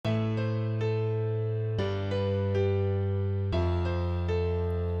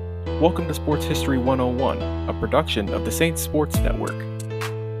Welcome to Sports History 101, a production of the Saints Sports Network.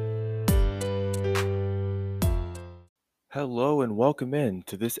 Hello and welcome in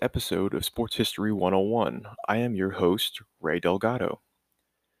to this episode of Sports History 101. I am your host, Ray Delgado.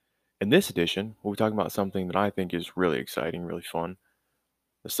 In this edition, we'll be talking about something that I think is really exciting, really fun.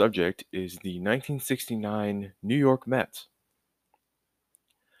 The subject is the 1969 New York Mets.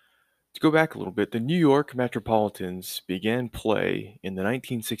 To go back a little bit, the New York Metropolitans began play in the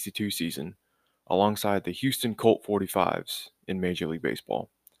 1962 season alongside the Houston Colt 45s in Major League Baseball.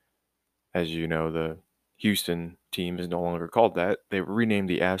 As you know, the Houston team is no longer called that. They renamed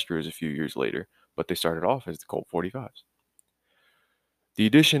the Astros a few years later, but they started off as the Colt 45s. The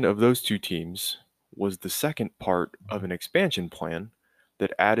addition of those two teams was the second part of an expansion plan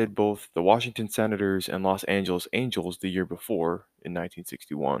that added both the Washington Senators and Los Angeles Angels the year before in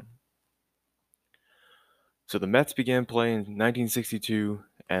 1961. So the Mets began playing in 1962,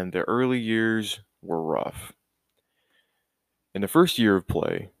 and the early years were rough. In the first year of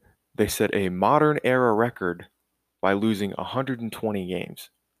play, they set a modern era record by losing 120 games.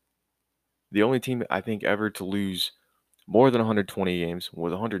 The only team I think ever to lose more than 120 games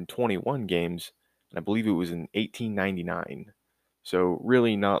was 121 games, and I believe it was in 1899. So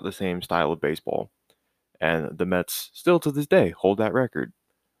really not the same style of baseball. And the Mets still to this day hold that record.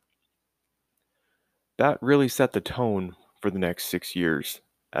 That really set the tone for the next 6 years,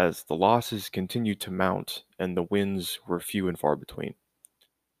 as the losses continued to mount and the wins were few and far between.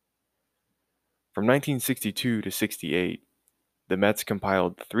 From 1962 to 68, the Mets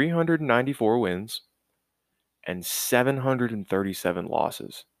compiled 394 wins and 737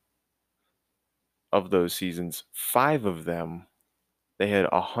 losses. Of those seasons, 5 of them, they had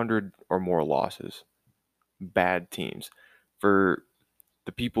 100 or more losses. Bad teams. For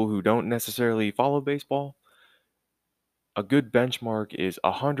the people who don't necessarily follow baseball, a good benchmark is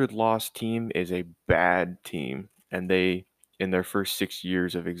a 100-loss team is a bad team, and they, in their first 6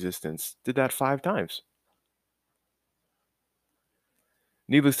 years of existence, did that 5 times.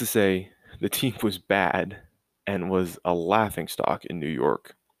 Needless to say, the team was bad and was a laughingstock in New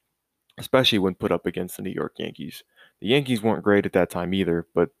York, especially when put up against the New York Yankees. The Yankees weren't great at that time either,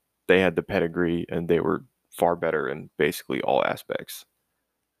 but they had the pedigree and they were far better in basically all aspects.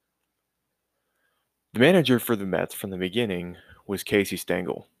 The manager for the Mets from the beginning was Casey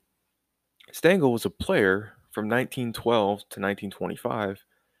Stengel. Stengel was a player from 1912 to 1925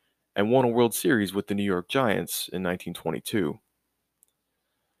 and won a World Series with the New York Giants in 1922.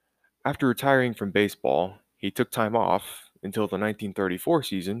 After retiring from baseball, he took time off until the 1934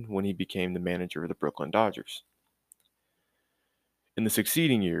 season when he became the manager of the Brooklyn Dodgers. In the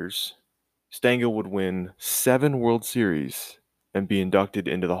succeeding years, Stengel would win 7 World Series and be inducted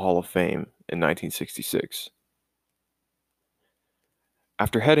into the Hall of Fame in 1966.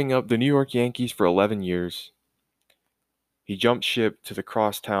 After heading up the New York Yankees for 11 years, he jumped ship to the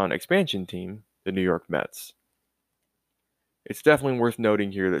crosstown expansion team, the New York Mets. It's definitely worth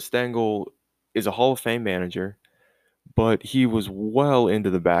noting here that Stengel is a Hall of Fame manager, but he was well into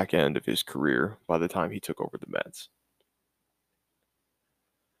the back end of his career by the time he took over the Mets.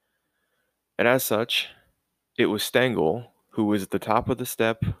 And as such, it was Stengel who was at the top of the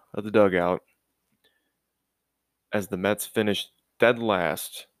step of the dugout as the Mets finished dead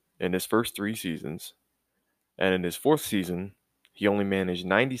last in his first 3 seasons, and in his 4th season, he only managed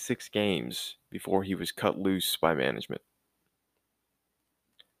 96 games before he was cut loose by management.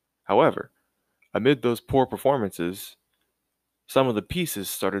 However, amid those poor performances, some of the pieces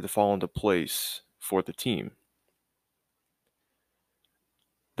started to fall into place for the team.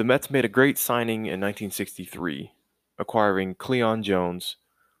 The Mets made a great signing in 1963, acquiring Cleon Jones,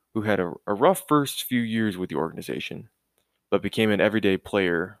 who had a rough first few years with the organization, but became an everyday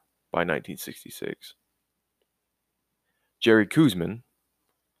player by 1966. Jerry Koosman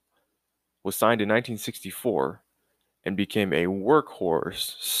was signed in 1964 and became a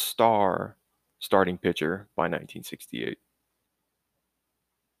workhorse star starting pitcher by 1968.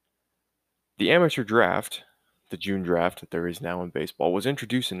 The amateur draft, the June draft that there is now in baseball, was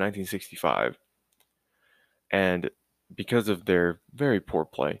introduced in 1965, and because of their very poor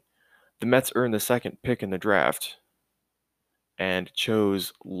play, the Mets earned the second pick in the draft and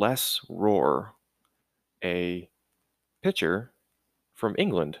chose Les Rohr, a pitcher from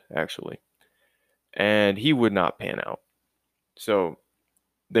England, actually, and he would not pan out. So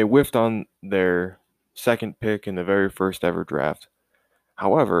they whiffed on their second pick in the very first ever draft.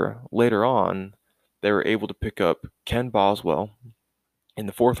 However, later on, they were able to pick up Ken Boswell in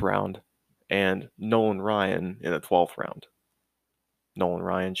the 4th round and Nolan Ryan in the 12th round. Nolan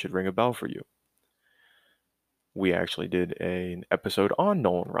Ryan should ring a bell for you. We actually did an episode on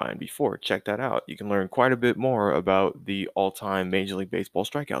Nolan Ryan before. Check that out. You can learn quite a bit more about the all-time Major League Baseball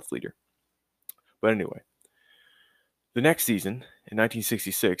strikeouts leader. But anyway, the next season, in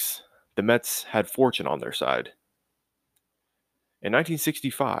 1966, the Mets had fortune on their side. In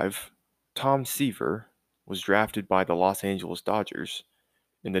 1965, Tom Seaver was drafted by the Los Angeles Dodgers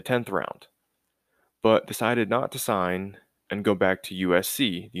in the 10th round, but decided not to sign and go back to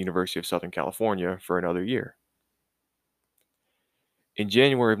USC, the University of Southern California, for another year. In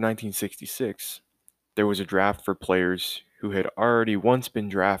January of 1966, there was a draft for players who had already once been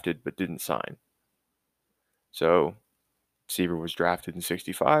drafted but didn't sign. So Seaver was drafted in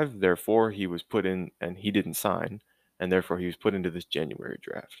 65, therefore he was put in and he didn't sign, and therefore he was put into this January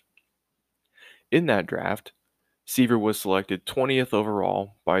draft. In that draft, Seaver was selected 20th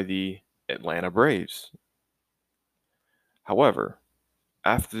overall by the Atlanta Braves. However,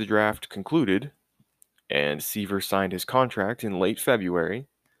 after the draft concluded and Seaver signed his contract in late February,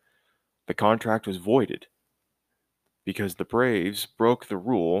 the contract was voided because the Braves broke the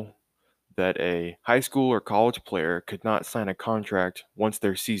rule that a high school or college player could not sign a contract once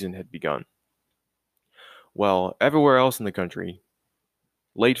their season had begun. Well, everywhere else in the country,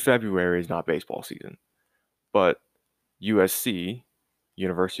 late February is not baseball season, but USC,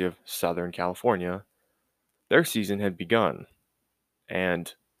 University of Southern California, their season had begun,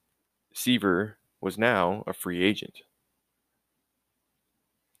 and Seaver was now a free agent.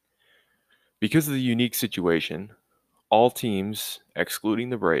 Because of the unique situation, all teams, excluding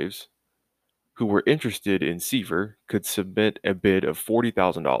the Braves, who were interested in Seaver could submit a bid of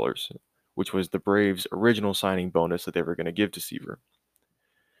 $40,000, which was the Braves' original signing bonus that they were going to give to Seaver.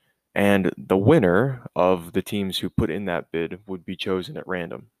 And the winner of the teams who put in that bid would be chosen at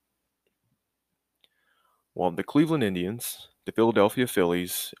random. Well, the Cleveland Indians, the Philadelphia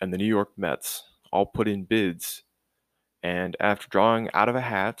Phillies, and the New York Mets all put in bids. And after drawing out of a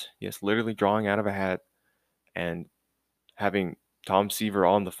hat, yes, literally drawing out of a hat, and having Tom Seaver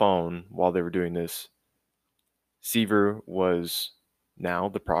on the phone while they were doing this, Seaver was now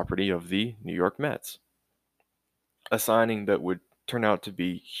the property of the New York Mets. A signing that would turn out to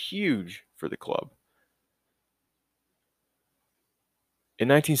be huge for the club. In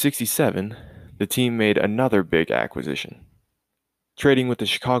 1967, the team made another big acquisition, trading with the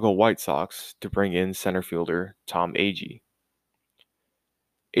Chicago White Sox to bring in center fielder Tom Agee.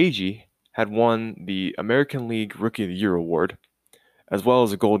 Agee had won the American League Rookie of the Year award, as well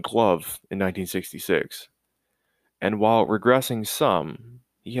as a Gold Glove in 1966. And while regressing some,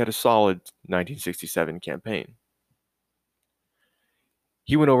 he had a solid 1967 campaign.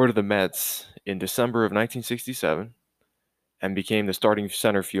 He went over to the Mets in December of 1967 and became the starting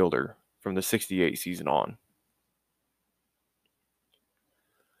center fielder from the 68 season on.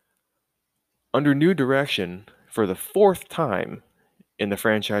 Under new direction, for the fourth time in the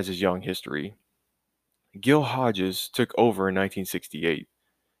franchise's young history, Gil Hodges took over in 1968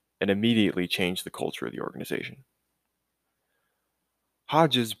 and immediately changed the culture of the organization.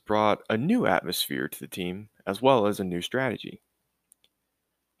 Hodges brought a new atmosphere to the team as well as a new strategy.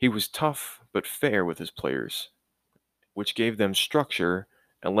 He was tough but fair with his players, which gave them structure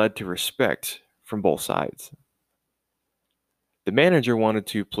and led to respect from both sides. The manager wanted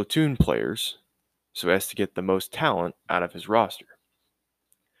to platoon players so as to get the most talent out of his roster.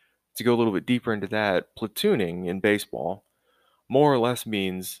 To go a little bit deeper into that, platooning in baseball more or less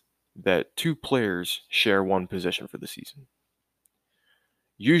means that two players share one position for the season.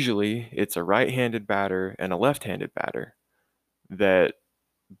 Usually, it's a right-handed batter and a left-handed batter that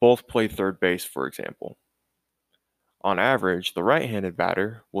both play third base, for example. On average, the right-handed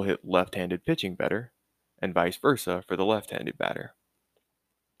batter will hit left-handed pitching better, and vice versa for the left-handed batter.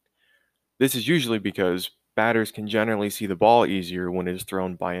 This is usually because batters can generally see the ball easier when it is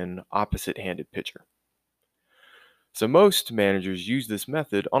thrown by an opposite-handed pitcher. So most managers use this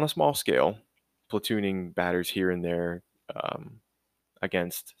method on a small scale, platooning batters here and there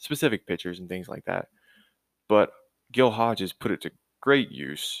against specific pitchers and things like that. But Gil Hodges put it to great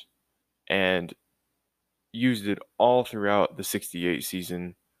use and used it all throughout the 68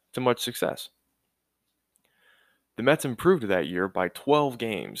 season to much success. The Mets improved that year by 12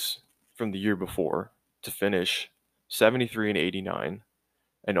 games from the year before to finish 73 and 89,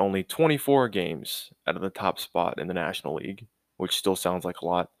 and only 24 games out of the top spot in the National League, which still sounds like a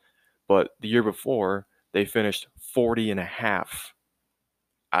lot. But the year before, they finished 40 and a half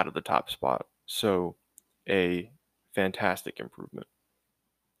out of the top spot. So a fantastic improvement.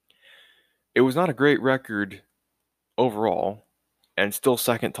 It was not a great record overall, and still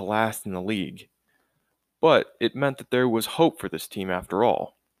second to last in the league, but it meant that there was hope for this team after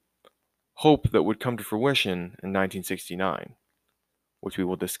all. hope that would come to fruition in 1969, which we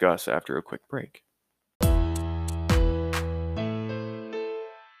will discuss after a quick break.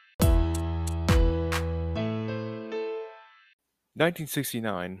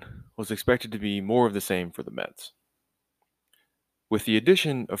 1969 was expected to be more of the same for the Mets. With the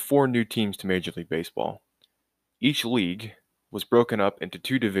addition of 4 new teams to Major League Baseball, each league was broken up into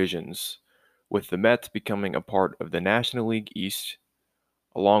 2 divisions, with the Mets becoming a part of the National League East,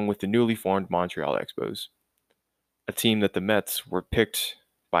 along with the newly formed Montreal Expos, a team that the Mets were picked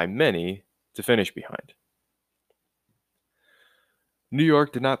by many to finish behind. New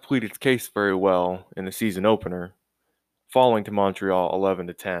York did not plead its case very well in the season opener, falling to Montreal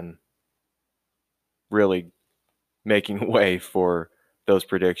 11-10, really making way for those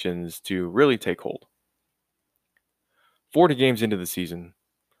predictions to really take hold. 40 games into the season,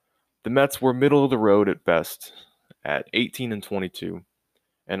 the Mets were middle of the road at best at 18-22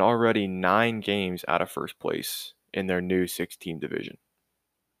 and already 9 games out of first place in their new 6-team division.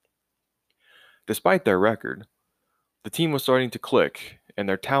 Despite their record, the team was starting to click and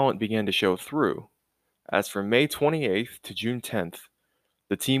their talent began to show through, as from May 28th to June 10th,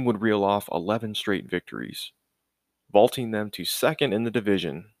 the team would reel off 11 straight victories, vaulting them to second in the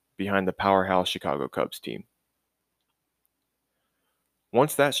division behind the powerhouse Chicago Cubs team.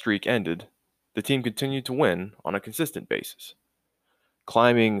 Once that streak ended, the team continued to win on a consistent basis,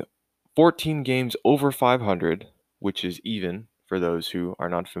 climbing 14 games over 500, which is even for those who are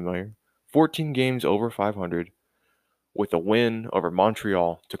not familiar, 14 games over 500 with a win over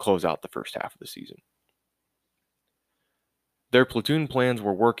Montreal to close out the first half of the season. Their platoon plans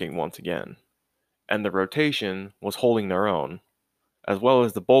were working once again, and the rotation was holding their own, as well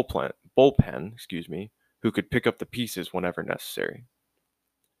as the bullpen, who could pick up the pieces whenever necessary.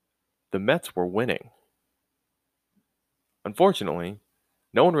 The Mets were winning. Unfortunately,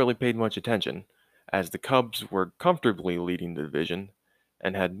 no one really paid much attention, as the Cubs were comfortably leading the division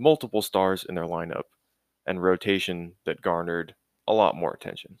and had multiple stars in their lineup and rotation that garnered a lot more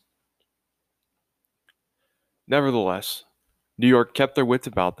attention. Nevertheless, New York kept their wits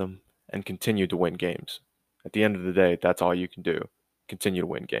about them and continued to win games. At the end of the day, that's all you can do. Continue to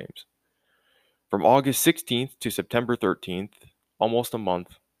win games. From August 16th to September 13th, almost a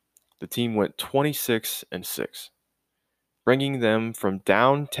month, the team went 26-6, bringing them from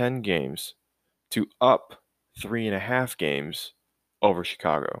down 10 games to up 3.5 games over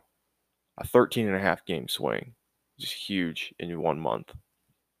Chicago. A 13.5 game swing, just huge in 1 month.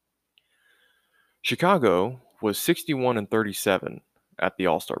 Chicago was 61-37 at the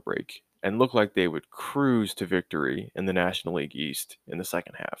All-Star break and looked like they would cruise to victory in the National League East in the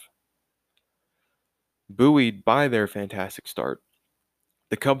second half. Buoyed by their fantastic start,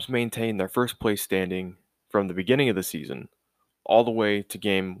 the Cubs maintained their first place standing from the beginning of the season all the way to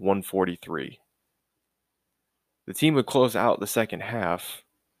game 143. The team would close out the second half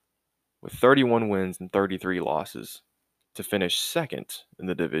with 31 wins and 33 losses to finish second in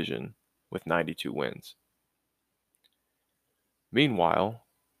the division with 92 wins. Meanwhile,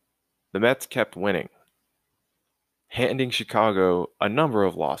 the Mets kept winning, handing Chicago a number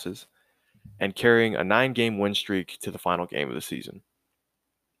of losses and carrying a 9-game win streak to the final game of the season.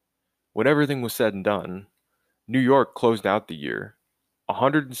 When everything was said and done, New York closed out the year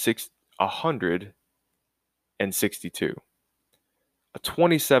 162, a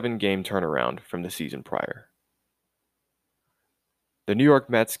 27-game turnaround from the season prior. The New York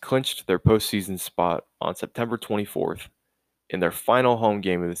Mets clinched their postseason spot on September 24th in their final home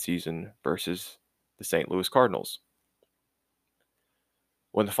game of the season versus the St. Louis Cardinals.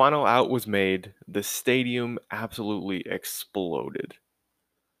 When the final out was made, the stadium absolutely exploded.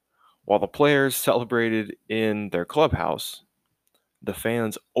 While the players celebrated in their clubhouse, the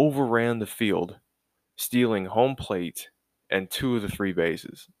fans overran the field, stealing home plate and 2 of the 3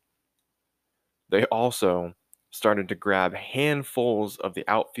 bases. They also started to grab handfuls of the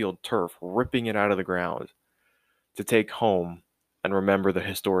outfield turf, ripping it out of the ground to take home and remember the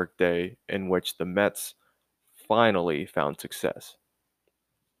historic day in which the Mets finally found success.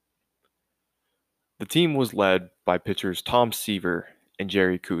 The team was led by pitchers Tom Seaver and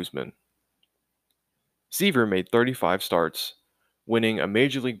Jerry Koosman. Seaver made 35 starts, winning a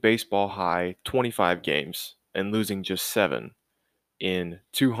Major League Baseball high 25 games and losing just 7 in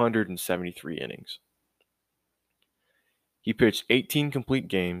 273 innings. He pitched 18 complete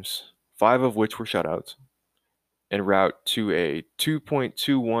games, 5 of which were shutouts, en route to a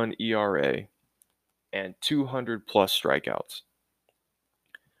 2.21 ERA and 200-plus strikeouts.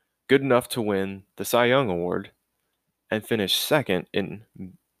 Good enough to win the Cy Young Award and finish second in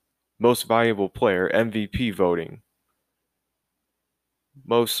Most Valuable Player MVP voting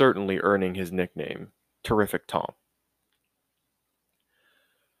most certainly earning his nickname, Terrific Tom.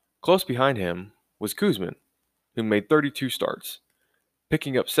 Close behind him was Koosman, who made 32 starts,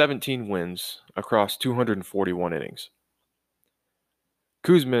 picking up 17 wins across 241 innings.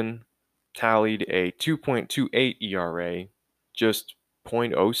 Koosman tallied a 2.28 ERA, just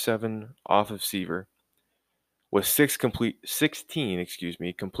 .07 off of Seaver, with 16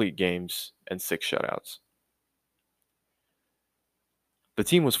 complete games and 6 shutouts. The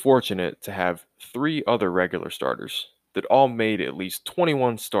team was fortunate to have 3 other regular starters that all made at least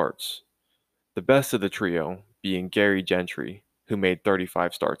 21 starts, the best of the trio being Gary Gentry, who made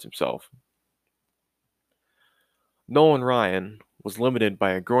 35 starts himself. Nolan Ryan was limited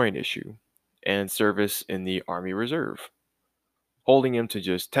by a groin issue and service in the Army Reserve, holding him to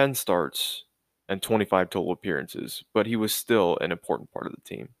just 10 starts and 25 total appearances, but he was still an important part of the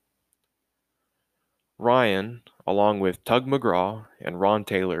team. Ryan, along with Tug McGraw and Ron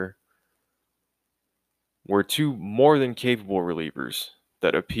Taylor, were 2 more than capable relievers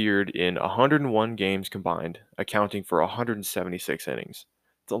that appeared in 101 games combined, accounting for 176 innings.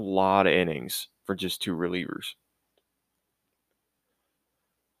 It's a lot of innings for just 2 relievers.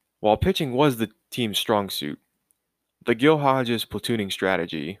 While pitching was the team's strong suit, the Gil Hodges platooning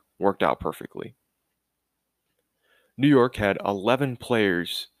strategy worked out perfectly. New York had 11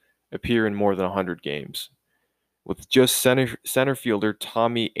 players appear in more than 100 games, with just center fielder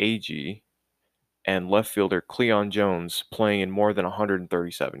Tommy Agee and left fielder Cleon Jones playing in more than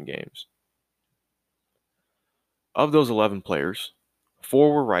 137 games. Of those 11 players,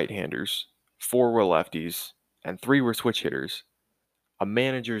 4 were right-handers, 4 were lefties, and 3 were switch hitters. A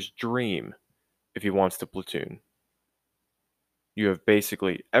manager's dream if he wants to platoon. You have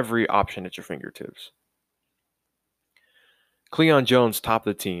basically every option at your fingertips. Cleon Jones topped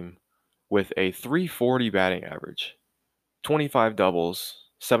the team with a .340 batting average, 25 doubles,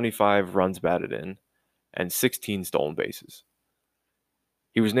 75 runs batted in, and 16 stolen bases.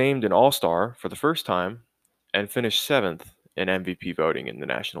 He was named an All-Star for the first time and finished 7th in MVP voting in the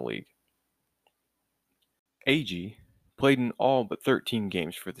National League. Agee played in all but 13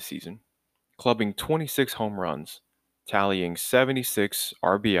 games for the season, clubbing 26 home runs, tallying 76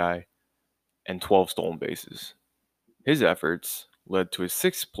 RBI and 12 stolen bases. His efforts led to a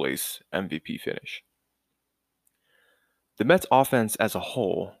 6th place MVP finish. The Mets offense as a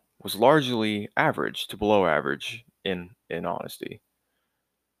whole was largely average to below average in honesty.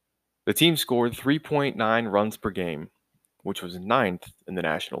 The team scored 3.9 runs per game, which was 9th in the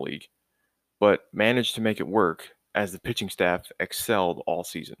National League, but managed to make it work as the pitching staff excelled all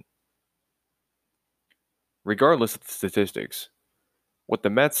season. Regardless of the statistics, what the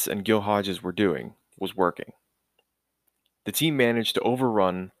Mets and Gil Hodges were doing was working. The team managed to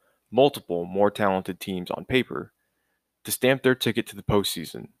overrun multiple more talented teams on paper to stamp their ticket to the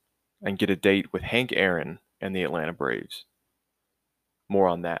postseason and get a date with Hank Aaron and the Atlanta Braves. More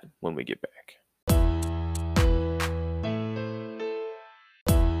on that when we get back.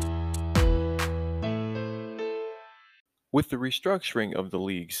 With the restructuring of the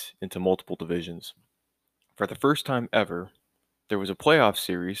leagues into multiple divisions, for the first time ever, there was a playoff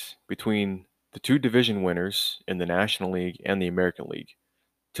series between the 2 division winners in the National League and the American League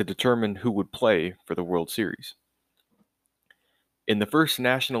to determine who would play for the World Series. In the first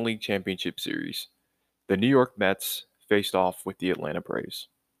National League Championship Series, the New York Mets faced off with the Atlanta Braves.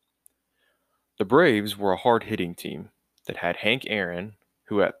 The Braves were a hard-hitting team that had Hank Aaron,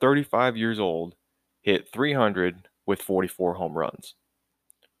 who at 35 years old hit .300 with 44 home runs,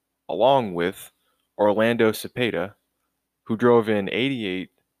 along with Orlando Cepeda, who drove in 88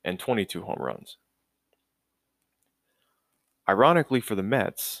 and 22 home runs. Ironically for the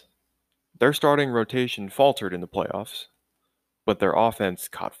Mets, their starting rotation faltered in the playoffs, but their offense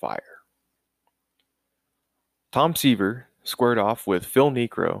caught fire. Tom Seaver squared off with Phil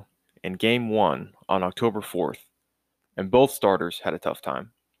Niekro in Game 1 on October 4th, and both starters had a tough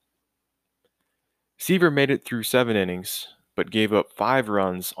time. Seaver made it through 7 innings, but gave up 5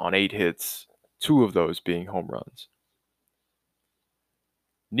 runs on 8 hits, 2 of those being home runs.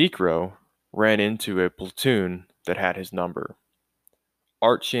 Niekro ran into a platoon that had his number.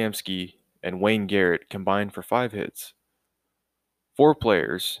 Art Shamsky and Wayne Garrett combined for 5 hits. 4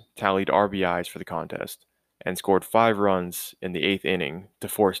 players tallied RBIs for the contest and scored 5 runs in the 8th inning to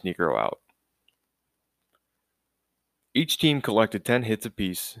force Niekro out. Each team collected 10 hits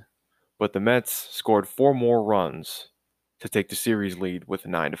apiece, but the Mets scored 4 more runs to take the series lead with a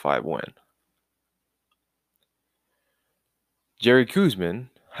 9-5 win. Jerry Koosman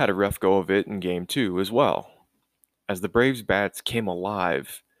had a rough go of it in Game 2 as well, as the Braves' bats came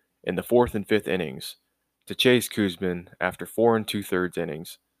alive in the 4th and 5th innings to chase Koosman after 4 2/3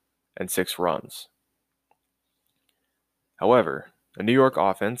 innings and 6 runs. However, the New York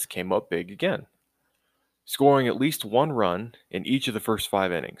offense came up big again, scoring at least 1 run in each of the first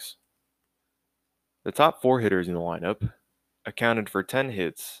 5 innings. The top 4 hitters in the lineup accounted for 10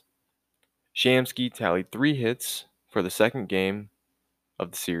 hits. Shamsky tallied 3 hits for the second game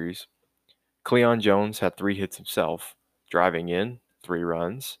of the series. Cleon Jones had 3 hits himself, driving in 3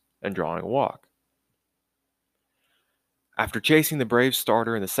 runs and drawing a walk. After chasing the Braves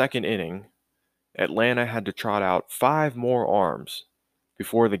starter in the second inning, Atlanta had to trot out 5 more arms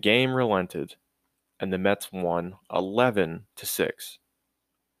before the game relented and the Mets won 11-6.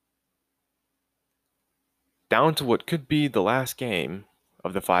 Down to what could be the last game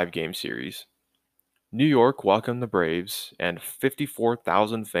of the 5-game series, New York welcomed the Braves and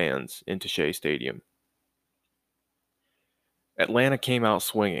 54,000 fans into Shea Stadium. Atlanta came out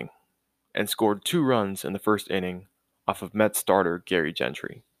swinging and scored 2 runs in the first inning off of Mets starter Gary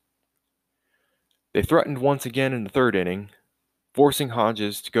Gentry. They threatened once again in the third inning, forcing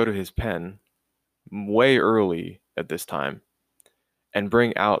Hodges to go to his pen way early at this time and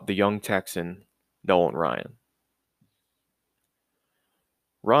bring out the young Texan Nolan Ryan.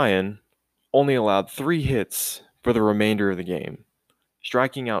 Ryan only allowed 3 hits for the remainder of the game,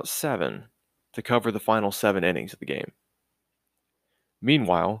 striking out 7 to cover the final 7 innings of the game.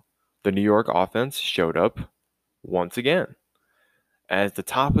 Meanwhile, the New York offense showed up once again, as the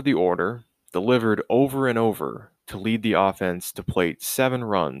top of the order delivered over and over to lead the offense to plate 7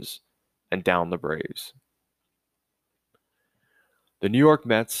 runs and down the Braves. The New York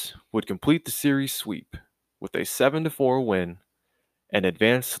Mets would complete the series sweep with a 7-4 win and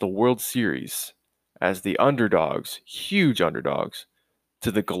advance to the World Series as the underdogs, huge underdogs, to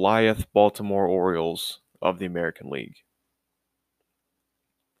the Goliath Baltimore Orioles of the American League.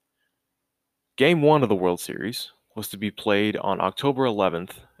 Game 1 of the World Series was to be played on October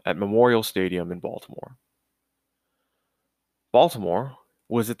 11th at Memorial Stadium in Baltimore. Baltimore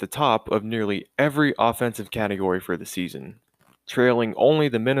was at the top of nearly every offensive category for the season, trailing only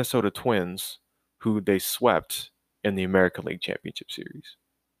the Minnesota Twins, who they swept in the American League Championship Series.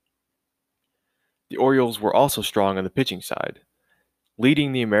 The Orioles were also strong on the pitching side,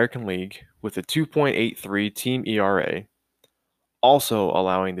 leading the American League with a 2.83 team ERA, also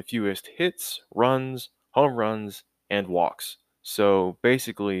allowing the fewest hits, runs, home runs, and walks, so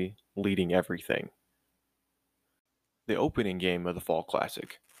basically leading everything. The opening game of the Fall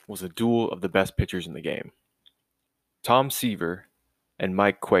Classic was a duel of the best pitchers in the game. Tom Seaver and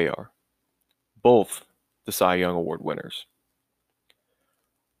Mike Cuellar, both the Cy Young Award winners.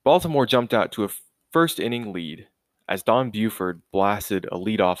 Baltimore jumped out to a first inning lead as Don Buford blasted a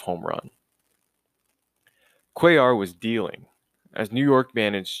leadoff home run. Cuellar was dealing as New York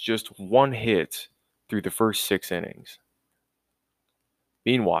managed just 1 hit through the first 6 innings.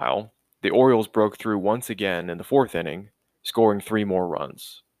 Meanwhile, the Orioles broke through once again in the 4th inning, scoring 3 more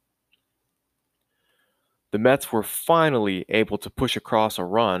runs. The Mets were finally able to push across a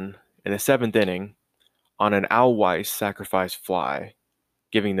run in the 7th inning on an Al Weiss sacrifice fly,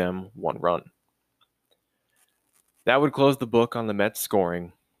 giving them 1 run. That would close the book on the Mets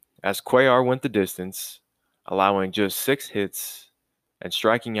scoring, as Cuellar went the distance, allowing just 6 hits and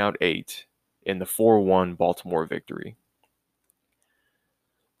striking out 8 in the 4-1 Baltimore victory.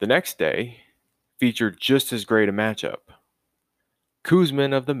 The next day featured just as great a matchup.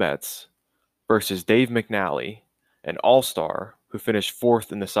 Koosman of the Mets versus Dave McNally, an all-star who finished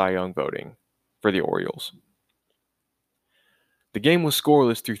 4th in the Cy Young voting for the Orioles. The game was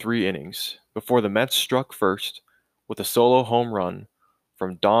scoreless through 3 innings before the Mets struck first with a solo home run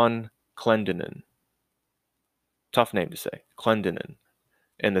from Don Clendenon. Tough name to say, Clendenon,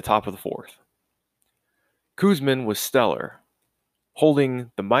 in the top of the 4th. Koosman was stellar,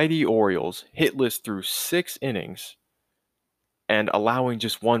 holding the mighty Orioles hitless through 6 innings and allowing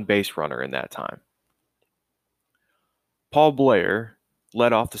just 1 base runner in that time. Paul Blair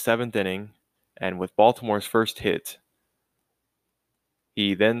led off the 7th inning, and with Baltimore's first hit,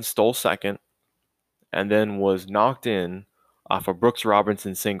 he then stole second and then was knocked in off a Brooks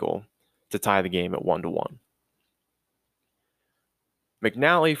Robinson single to tie the game at 1-1.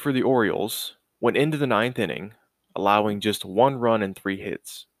 McNally for the Orioles went into the 9th inning, allowing just 1 run and 3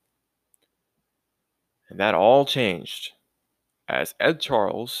 hits. And that all changed as Ed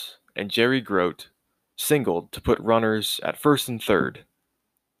Charles and Jerry Grote singled to put runners at first and third.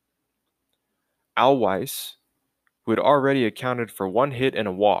 Al Weiss, who had already accounted for 1 hit and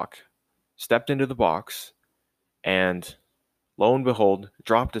a walk, stepped into the box and, lo and behold,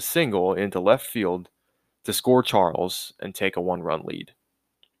 dropped a single into left field to score Charles and take a 1-run lead.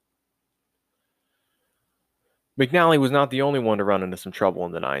 McNally was not the only one to run into some trouble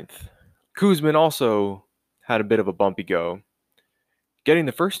in the ninth. Koosman also had a bit of a bumpy go, getting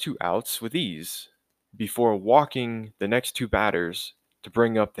the first two outs with ease before walking the next two batters to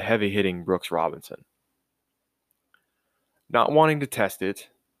bring up the heavy-hitting Brooks Robinson. Not wanting to test it,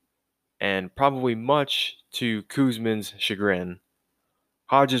 and probably much to Koosman's chagrin,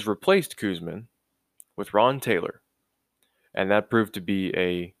 Hodges replaced Koosman with Ron Taylor, and that proved to be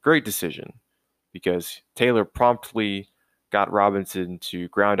a great decision because Taylor promptly got Robinson to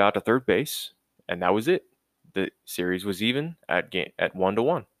ground out to third base, and that was it. The series was even at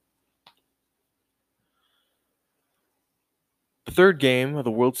 1-1. The third game of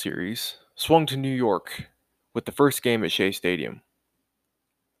the World Series swung to New York with the first game at Shea Stadium.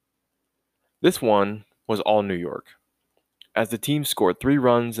 This one was all New York, as the team scored 3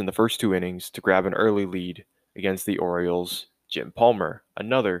 runs in the first 2 innings to grab an early lead against the Orioles' Jim Palmer,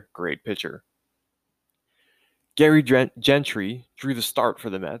 another great pitcher. Gary Gentry drew the start for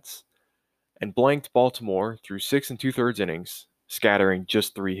the Mets and blanked Baltimore through 6 2/3 innings, scattering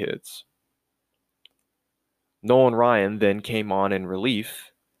just 3 hits. Nolan Ryan then came on in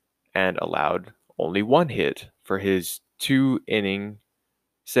relief and allowed only 1 hit for his 2-inning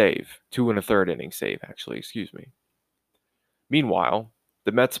save. 2 1/3 inning save, actually, excuse me. Meanwhile,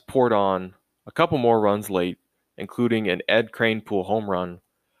 the Mets poured on a couple more runs late, including an Ed Kranepool home run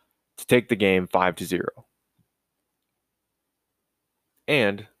to take the game 5-0.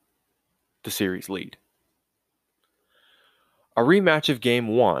 And the series lead. A rematch of Game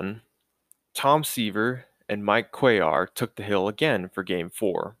 1, Tom Seaver and Mike Cuellar took the hill again for Game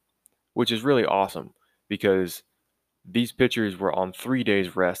 4, which is really awesome because these pitchers were on 3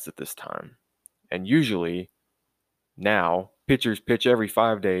 days rest at this time. And usually, now, pitchers pitch every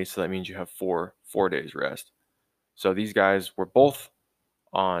 5 days, so that means you have 4 days rest. So these guys were both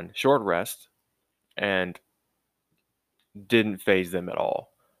on short rest and didn't phase them at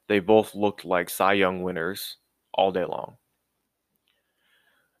all. They both looked like Cy Young winners all day long.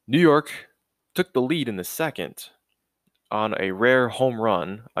 New York took the lead in the second on a rare home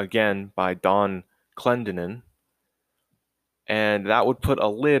run, again by Don Clendenin, and that would put a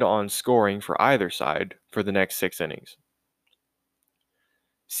lid on scoring for either side for the next 6 innings.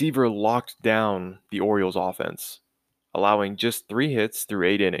 Seaver locked down the Orioles' offense, allowing just 3 hits through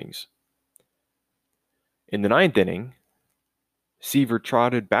 8 innings. In the 9th inning, Seaver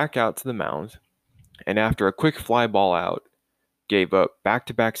trotted back out to the mound, and after a quick fly ball out, gave up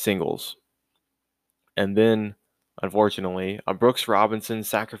back-to-back singles. And then, unfortunately, a Brooks Robinson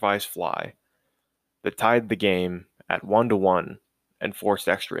sacrifice fly that tied the game at 1-1 and forced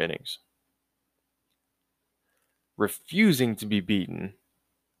extra innings. Refusing to be beaten,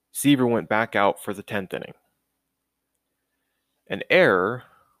 Seaver went back out for the 10th inning. An error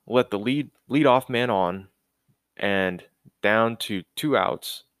let the leadoff man on, and down to 2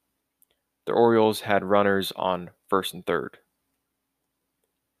 outs, the Orioles had runners on first and third.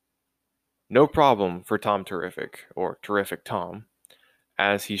 No problem for Tom Terrific, or Terrific Tom,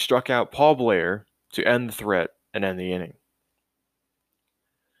 as he struck out Paul Blair to end the threat and end the inning.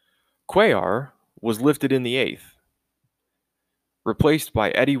 Cuellar was lifted in the 8th, replaced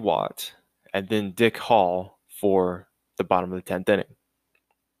by Eddie Watt and then Dick Hall for the bottom of the 10th inning.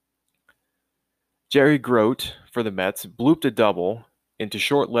 Jerry Grote for the Mets blooped a double into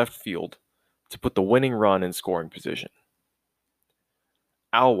short left field to put the winning run in scoring position.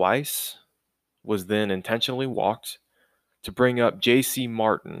 Al Weiss was then intentionally walked to bring up J.C.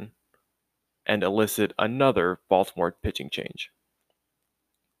 Martin and elicit another Baltimore pitching change.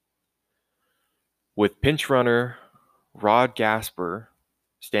 With pinch runner Rod Gasper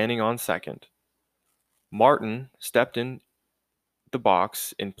standing on second, Martin stepped in the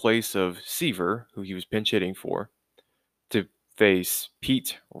box in place of Seaver, who he was pinch hitting for, to face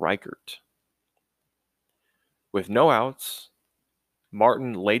Pete Reichert. With no outs,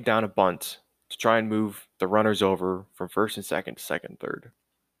 Martin laid down a bunt to try and move the runners over from first and second to second and third.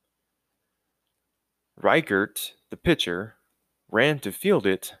 Reichert, the pitcher, ran to field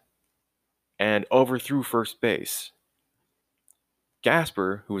it and overthrew first base.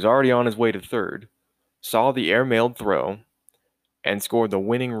 Gasper, who was already on his way to third, saw the air-mailed throw and scored the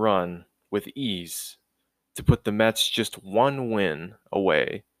winning run with ease to put the Mets just 1 win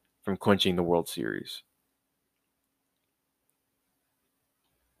away from clinching the World Series.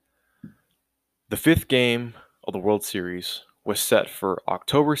 The 5th game of the World Series was set for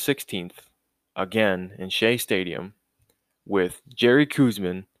October 16th, again in Shea Stadium, with Jerry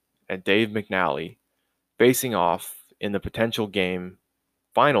Koosman and Dave McNally facing off in the potential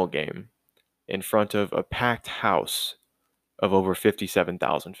final game, in front of a packed house of over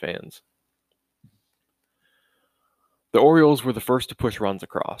 57,000 fans. The Orioles were the first to push runs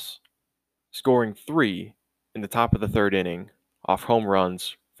across, scoring 3 in the top of the third inning off home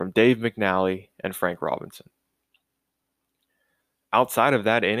runs from Dave McNally and Frank Robinson. Outside of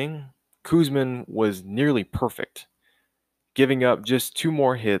that inning, Koosman was nearly perfect, giving up just 2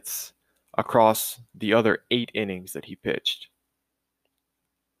 more hits across the other 8 innings that he pitched.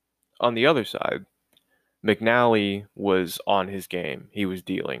 On the other side, McNally was on his game. He was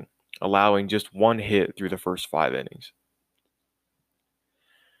dealing, allowing just 1 hit through the first 5 innings.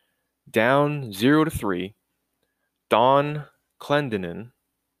 Down 0-3, Don Clendenin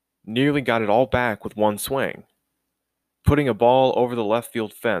nearly got it all back with 1 swing, putting a ball over the left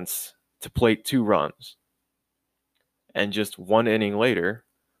field fence to plate 2 runs. And just 1 inning later,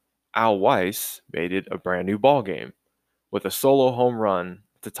 Al Weiss made it a brand new ball game with a solo home run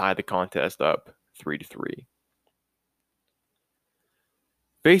to tie the contest up 3-3.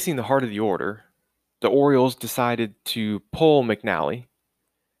 Facing the heart of the order, the Orioles decided to pull McNally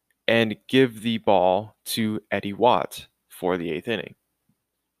and give the ball to Eddie Watt for the 8th inning.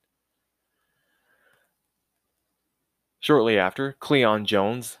 Shortly after, Cleon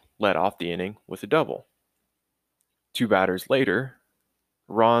Jones led off the inning with a double. 2 batters later,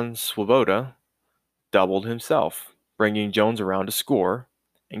 Ron Swoboda doubled himself, bringing Jones around to score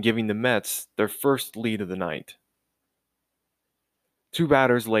and giving the Mets their first lead of the night. 2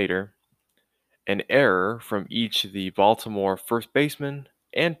 batters later, an error from each the Baltimore first baseman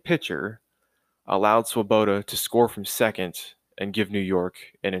and pitcher allowed Swoboda to score from second and give New York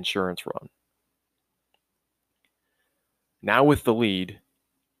an insurance run. Now with the lead,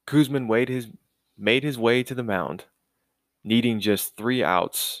 Koosman made his way to the mound, needing just 3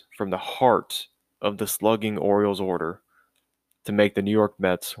 outs from the heart of the slugging Orioles order to make the New York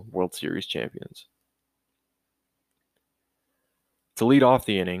Mets World Series champions. To lead off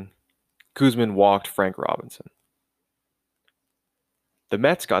the inning, Koosman walked Frank Robinson. The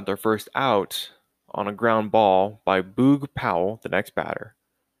Mets got their first out on a ground ball by Boog Powell, the next batter,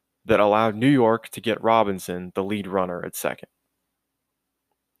 that allowed New York to get Robinson the lead runner at second.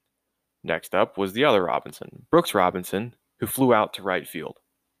 Next up was the other Robinson, Brooks Robinson, who flew out to right field.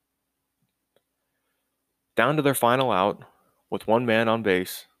 Down to their final out, with 1 man on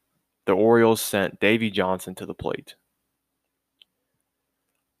base, the Orioles sent Davey Johnson to the plate.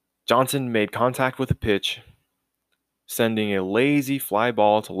 Johnson made contact with a pitch, sending a lazy fly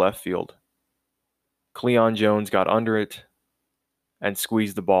ball to left field. Cleon Jones got under it and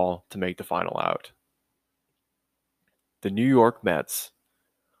squeezed the ball to make the final out. The New York Mets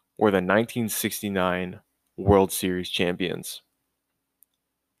were the 1969 World Series champions.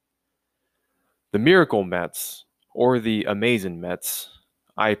 The Miracle Mets, or the Amazing Mets,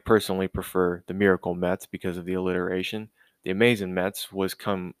 I personally prefer the Miracle Mets because of the alliteration. The Amazing Mets was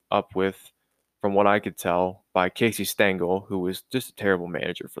come up with, from what I could tell, by Casey Stengel, who was just a terrible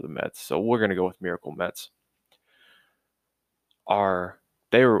manager for the Mets. So we're going to go with Miracle Mets.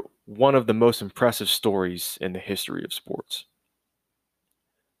 They were one of the most impressive stories in the history of sports.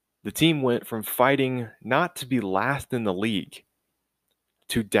 The team went from fighting not to be last in the league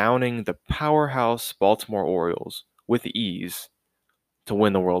to downing the powerhouse Baltimore Orioles with ease to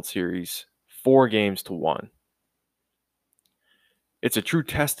win the World Series 4-1. It's a true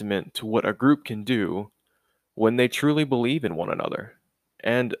testament to what a group can do when they truly believe in one another,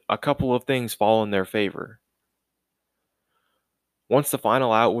 and a couple of things fall in their favor. Once the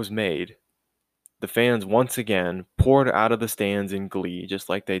final out was made, the fans once again poured out of the stands in glee, just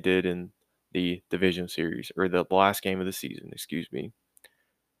like they did in the division series, or the last game of the season,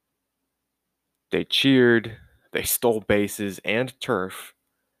 They cheered, they stole bases and turf,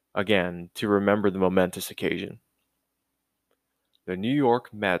 again, to remember the momentous occasion. The New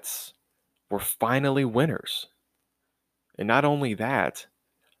York Mets were finally winners. And not only that,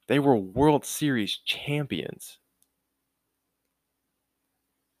 they were World Series champions.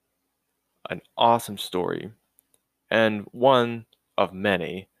 An awesome story, and one of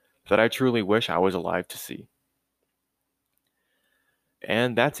many that I truly wish I was alive to see.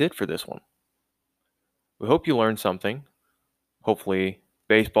 And that's it for this one. We hope you learned something. Hopefully,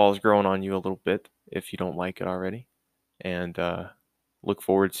 baseball is growing on you a little bit if you don't like it already. And look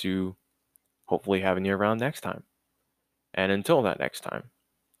forward to hopefully having you around next time. And until that next time,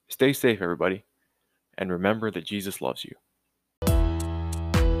 stay safe, everybody. And remember that Jesus loves you.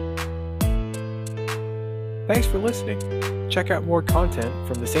 Thanks for listening. Check out more content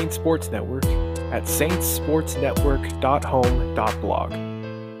from the Saints Sports Network at saintssportsnetwork.home.blog.